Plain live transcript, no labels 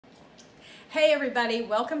Hey everybody,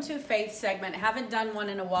 welcome to a faith segment. Haven't done one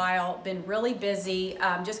in a while, been really busy.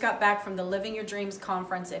 Just got back from the Living Your Dreams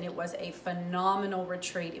conference and it was a phenomenal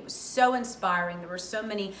retreat. It was so inspiring. There were so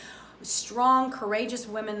many strong, courageous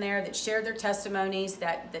women there that shared their testimonies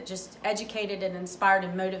that just educated and inspired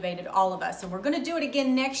and motivated all of us. And we're going to do it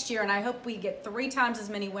again next year, and I hope we get 3 times as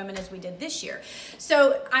many women as we did this year.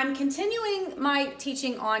 So I'm continuing my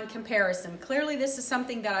teaching on comparison. Clearly this is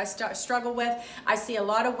something that I struggle with. I see a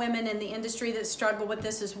lot of women in the industry that struggle with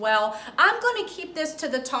this as well. I'm going to keep this to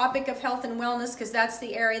the topic of health and wellness because that's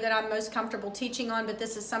the area that I'm most comfortable teaching on, but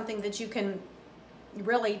this is something that you can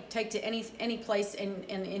really take to any place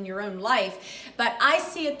in your own life. But I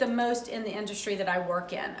see it the most in the industry that I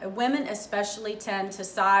work in. Women especially tend to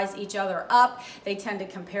size each other up. They tend to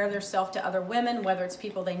compare themselves to other women, whether it's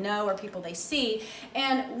people they know or people they see.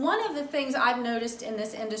 And one of the things I've noticed in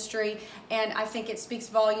this industry, and I think it speaks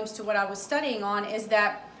volumes to what I was studying on, is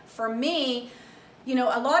that for me, you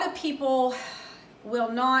know, a lot of people will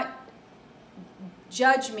not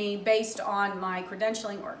judge me based on my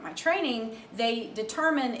credentialing or my training. They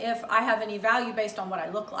determine if I have any value based on what I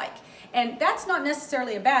look like. And that's not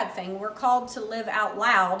necessarily a bad thing. We're called to live out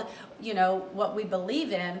loud, you know, what we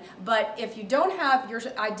believe in. But if you don't have your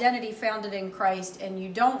identity founded in Christ and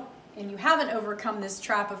you haven't overcome this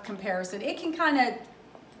trap of comparison, it can kind of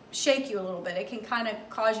shake you a little bit. It can kind of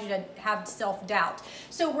cause you to have self-doubt.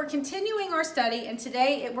 So we're continuing our study, and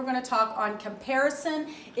today we're going to talk on comparison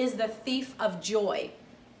is the thief of joy.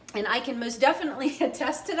 And I can most definitely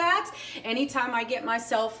attest to that. Anytime I get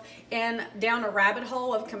myself down a rabbit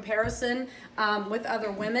hole of comparison with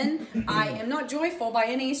other women, I am not joyful by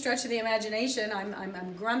any stretch of the imagination.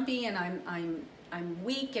 I'm grumpy, and I'm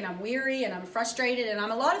weak, and I'm weary, and I'm frustrated, and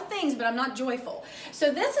I'm a lot of things, but I'm not joyful.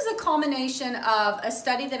 So this is a culmination of a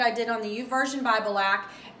study that I did on the YouVersion Bible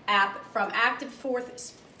app from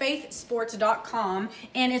ActiveFaithSports.com,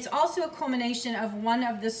 and it's also a culmination of one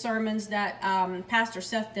of the sermons that Pastor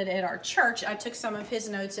Seth did at our church. I took some of his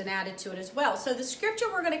notes and added to it as well. So the scripture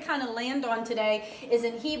we're going to kind of land on today is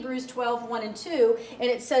in Hebrews 12:1 and 2, and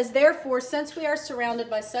it says, "Therefore, since we are surrounded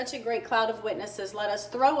by such a great cloud of witnesses, let us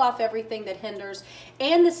throw off everything that hinders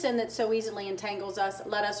and the sin that so easily entangles us.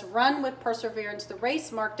 Let us run with perseverance the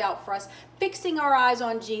race marked out for us, fixing our eyes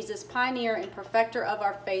on Jesus, pioneer and perfecter of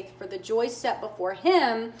our faith. For the joy set before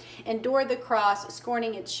him, endured the cross,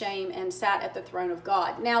 scorning its shame, and sat at the throne of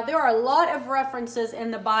God." Now, there are a lot of references in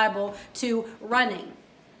the Bible to running.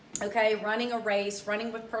 Okay, running a race,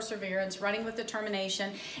 running with perseverance, running with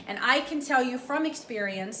determination. And I can tell you from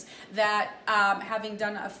experience that having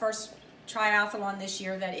done a first triathlon this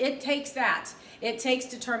year, that it takes that. It takes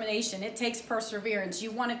determination. It takes perseverance.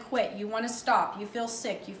 You want to quit. You want to stop. You feel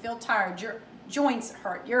sick. You feel tired. Your joints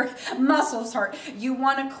hurt. Your muscles hurt. You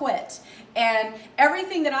want to quit. And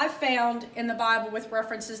everything that I've found in the Bible with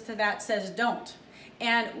references to that says don't.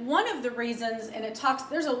 And one of the reasons, and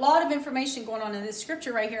there's a lot of information going on in this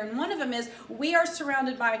scripture right here, and one of them is we are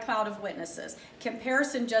surrounded by a cloud of witnesses.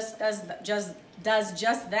 Comparison just does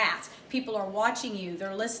just that. People are watching you,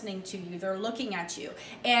 they're listening to you, they're looking at you.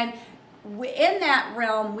 And in that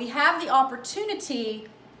realm, we have the opportunity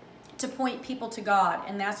to point people to God,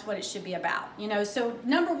 and that's what it should be about. You know, so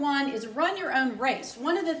number one is run your own race.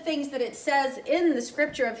 One of the things that it says in the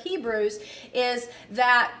scripture of Hebrews is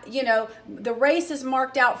that, you know, the race is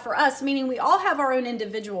marked out for us, meaning we all have our own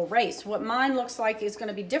individual race. What mine looks like is going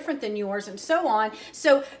to be different than yours, and so on.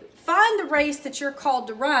 So find the race that you're called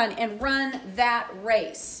to run and run that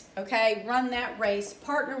race. Okay, run that race,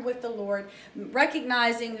 partner with the Lord,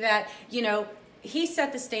 recognizing that, you know, he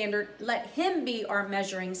set the standard. Let him be our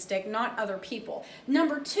measuring stick, not other people.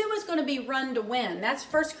 Number 2 is going to be run to win. That's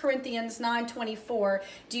 1 Corinthians 9:24.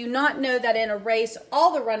 "Do you not know that in a race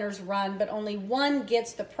all the runners run, but only one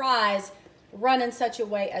gets the prize? Run in such a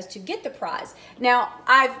way as to get the prize." Now,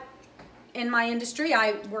 in my industry,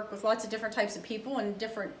 I work with lots of different types of people and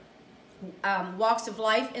different walks of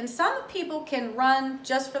life, and some people can run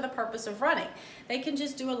just for the purpose of running. They can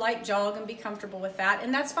just do a light jog and be comfortable with that,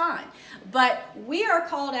 and that's fine. But we are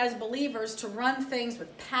called as believers to run things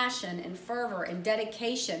with passion and fervor and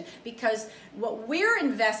dedication, because what we're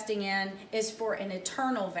investing in is for an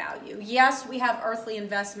eternal value. Yes, we have earthly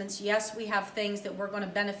investments. Yes, we have things that we're going to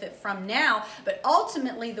benefit from now, but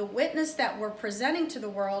ultimately the witness that we're presenting to the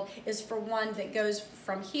world is for one that goes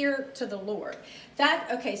from here to the Lord.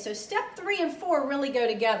 Okay, so step 3 and 4 really go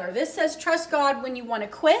together. This says trust God when you want to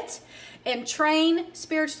quit, and train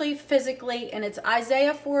spiritually, physically, and it's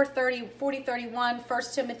Isaiah 40:31,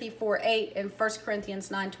 1 Timothy 4:8, and 1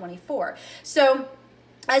 Corinthians 9:24. So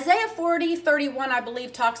Isaiah 40:31, I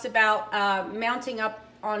believe, talks about mounting up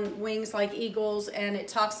on wings like eagles, and it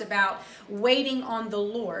talks about waiting on the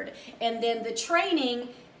Lord. And then the training,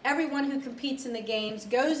 everyone who competes in the games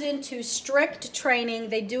goes into strict training.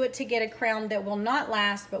 They do it to get a crown that will not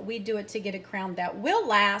last, but we do it to get a crown that will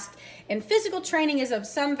last. And physical training is of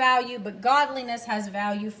some value, but godliness has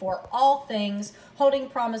value for all things, holding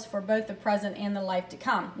promise for both the present and the life to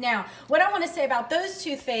come. Now, what I want to say about those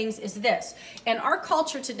two things is this. In our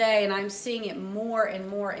culture today, and I'm seeing it more and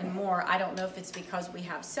more and more, I don't know if it's because we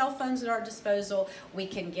have cell phones at our disposal, we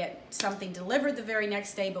can get something delivered the very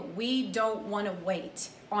next day, but we don't want to wait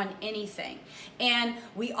on anything. And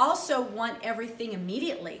we also want everything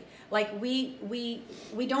immediately. Like we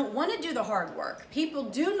don't want to do the hard work. People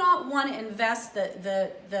do not want to invest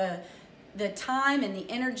the time and the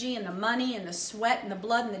energy and the money and the sweat and the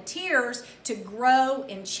blood and the tears to grow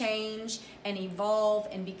and change and evolve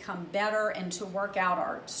and become better and to work out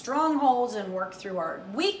our strongholds and work through our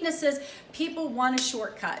weaknesses. People want a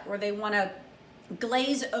shortcut, or they want to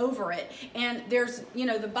glaze over it. And there's, you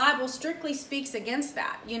know, the Bible strictly speaks against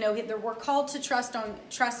that. You know, we're called to trust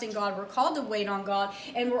in God. We're called to wait on God.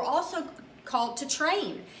 And we're also called to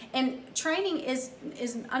train. And training is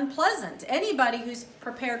unpleasant. Anybody who's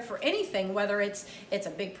prepared for anything, whether it's a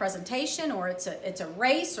big presentation or it's a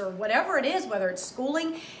race or whatever it is, whether it's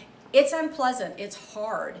schooling, it's unpleasant. It's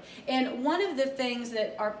hard. And one of the things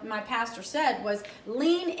that my pastor said was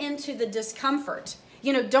lean into the discomfort.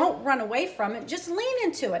 You know, don't run away from it. Just lean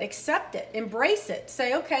into it, accept it, embrace it.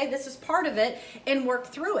 Say, okay, this is part of it, and work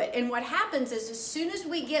through it. And what happens is as soon as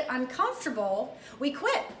we get uncomfortable, we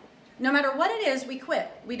quit. No matter what it is, we quit.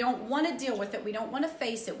 We don't want to deal with it. We don't want to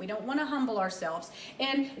face it. We don't want to humble ourselves.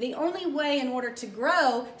 And the only way in order to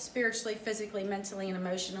grow spiritually, physically, mentally, and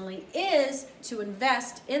emotionally is to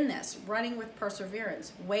invest in this, running with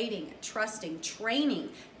perseverance, waiting, trusting, training,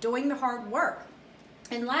 doing the hard work.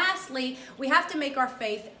 And lastly, we have to make our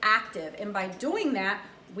faith active. And by doing that,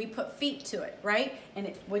 we put feet to it, right?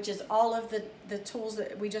 And which is all of the tools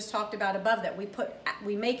that we just talked about above that.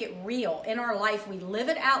 We make it real in our life. We live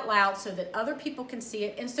it out loud so that other people can see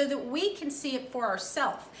it and so that we can see it for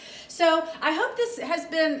ourselves. So I hope this has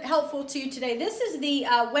been helpful to you today. This is the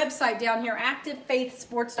website down here,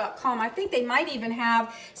 activefaithsports.com. I think they might even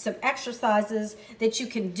have some exercises that you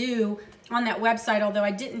can do on that website, although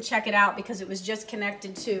I didn't check it out because it was just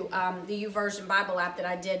connected to the YouVersion Bible app that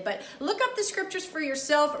I did. But look up the scriptures for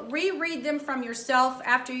yourself, reread them from yourself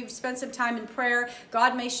after you've spent some time in prayer.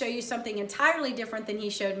 God may show you something entirely different than he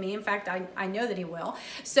showed me. In fact, I know that he will.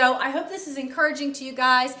 So I hope this is encouraging to you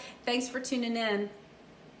guys. Thanks for tuning in.